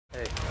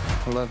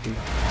I love you.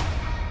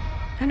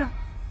 I know.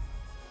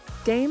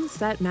 Game,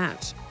 set,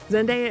 match.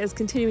 Zendaya is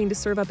continuing to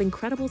serve up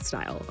incredible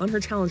style on her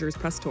Challengers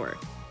press tour.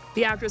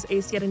 The actress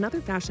aced yet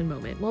another fashion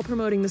moment while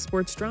promoting the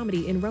sports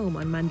dramedy in Rome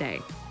on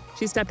Monday.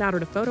 She stepped out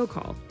at a photo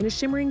call in a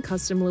shimmering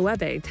custom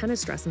WOWS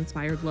tennis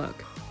dress-inspired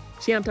look.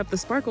 She amped up the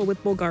sparkle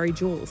with Bulgari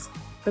jewels,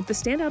 but the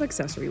standout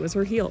accessory was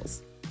her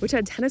heels, which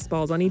had tennis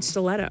balls on each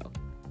stiletto.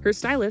 Her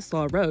stylist,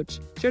 Law Roach,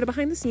 shared a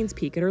behind-the-scenes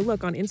peek at her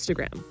look on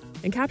Instagram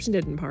and captioned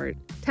it in part,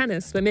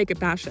 "Tennis, but make it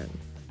fashion."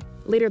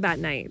 Later that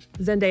night,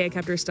 Zendaya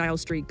kept her style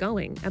streak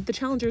going at the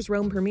Challengers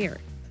Rome premiere.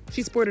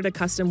 She sported a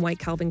custom white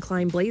Calvin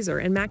Klein blazer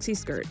and maxi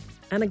skirt,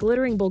 and a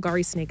glittering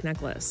Bulgari snake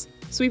necklace,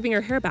 sweeping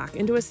her hair back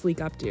into a sleek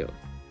updo.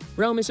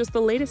 Rome is just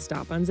the latest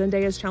stop on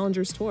Zendaya's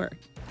Challengers tour.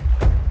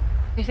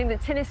 You think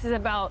that tennis is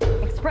about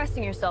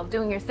expressing yourself,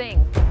 doing your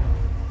thing.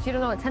 You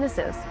don't know what tennis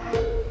is.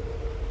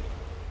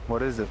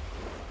 What is it?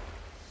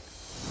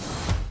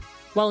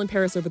 While in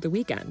Paris over the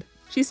weekend,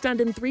 she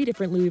stunned in 3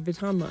 different Louis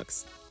Vuitton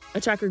looks: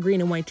 a checker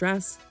green and white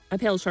dress, a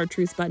pale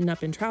chartreuse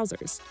button-up in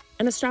trousers,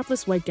 and a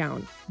strapless white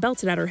gown,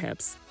 belted at her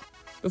hips.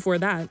 Before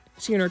that,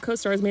 she and her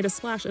co-stars made a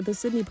splash at the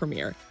Sydney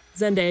premiere.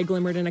 Zendaya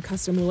glimmered in a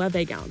custom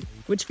Loewe gown,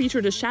 which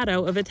featured a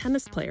shadow of a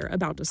tennis player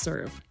about to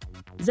serve.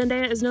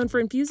 Zendaya is known for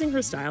infusing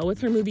her style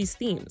with her movie's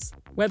themes,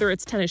 whether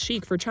it's tennis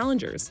chic for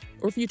Challengers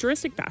or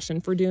futuristic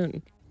fashion for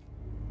Dune.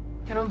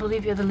 I don't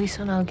believe you're the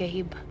Lisan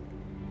al-Gaib.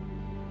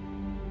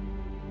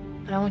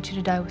 But I want you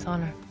to die with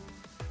honor.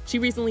 She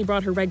recently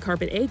brought her red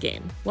carpet A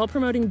game while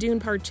promoting Dune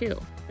Part 2,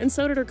 and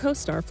so did her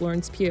co-star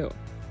Florence Pugh.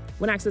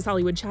 When Access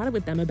Hollywood chatted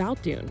with them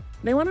about Dune,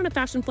 they went on a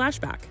fashion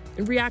flashback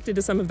and reacted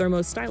to some of their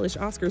most stylish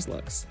Oscars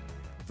looks.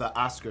 The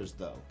Oscars,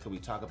 though, can we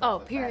talk about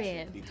the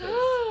period. fashion?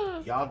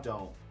 Because y'all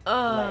don't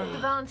play. The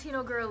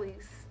Valentino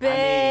girlies.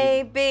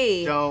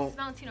 Baby. Don't. It's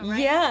Valentino, right?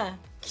 Yeah.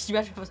 Could you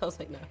imagine if I was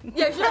like, no?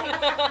 Yeah,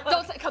 sure.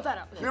 Don't say, cut that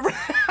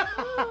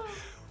out.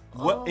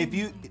 What if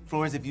you,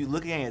 Florence? If you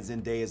looking at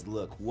Zendaya's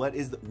look,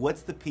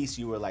 what's the piece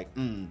you were like,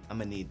 I'm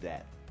gonna need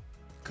that?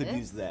 Could This?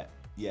 use that.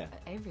 Yeah.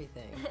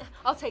 Everything.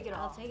 I'll take it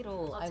all. I'll take it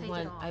all. I'll take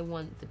it all. I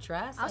want the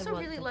dress. I also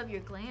want really the... love your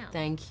glam.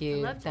 Thank you.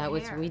 I loved your That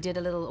was hair. we did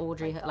a little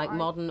Audrey Like the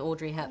modern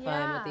Audrey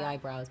Hepburn with the Yeah.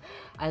 eyebrows.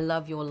 I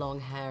love your long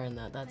hair and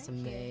that. That's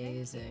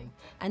amazing.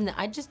 And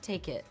I just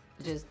take it.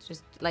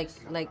 Just like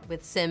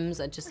with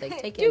Sims, I just like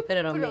take it and put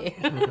it on me.